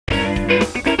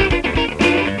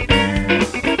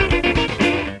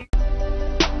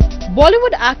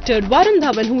Bollywood actor Varun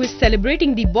Dhawan, who is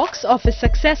celebrating the box office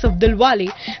success of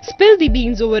Dilwale, spilled the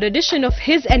beans over addition of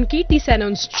his and Kirti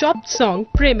Senon's chopped song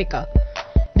Premika.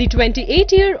 The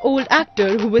 28-year-old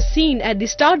actor, who was seen at the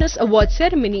Stardust Award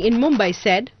ceremony in Mumbai,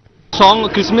 said, song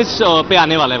Christmas पे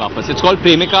आने वाला है वापस. It's called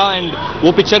प्रेमिका and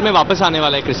वो picture में वापस आने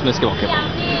वाला है क्रिसमस के मौके पर.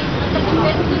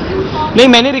 नहीं,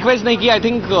 मैंने रिक्वेस्ट नहीं की. I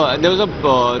think there was a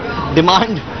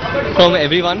demand from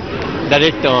everyone that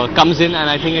it comes in and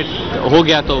I think it हो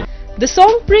गया. तो the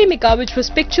song Premika, which was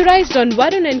picturized on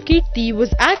Varun and Kirti,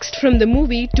 was axed from the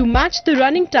movie to match the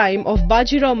running time of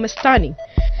Bajirao Mastani.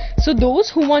 So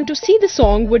those who want to see the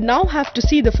song would now have to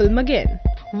see the film again.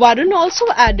 Varun also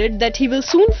added that he will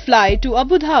soon fly to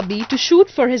Abu Dhabi to shoot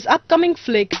for his upcoming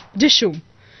flick Dishoom,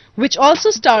 which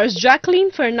also stars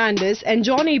Jacqueline Fernandez and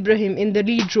John Abraham in the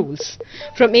lead roles.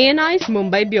 From ANI's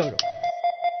Mumbai Bureau.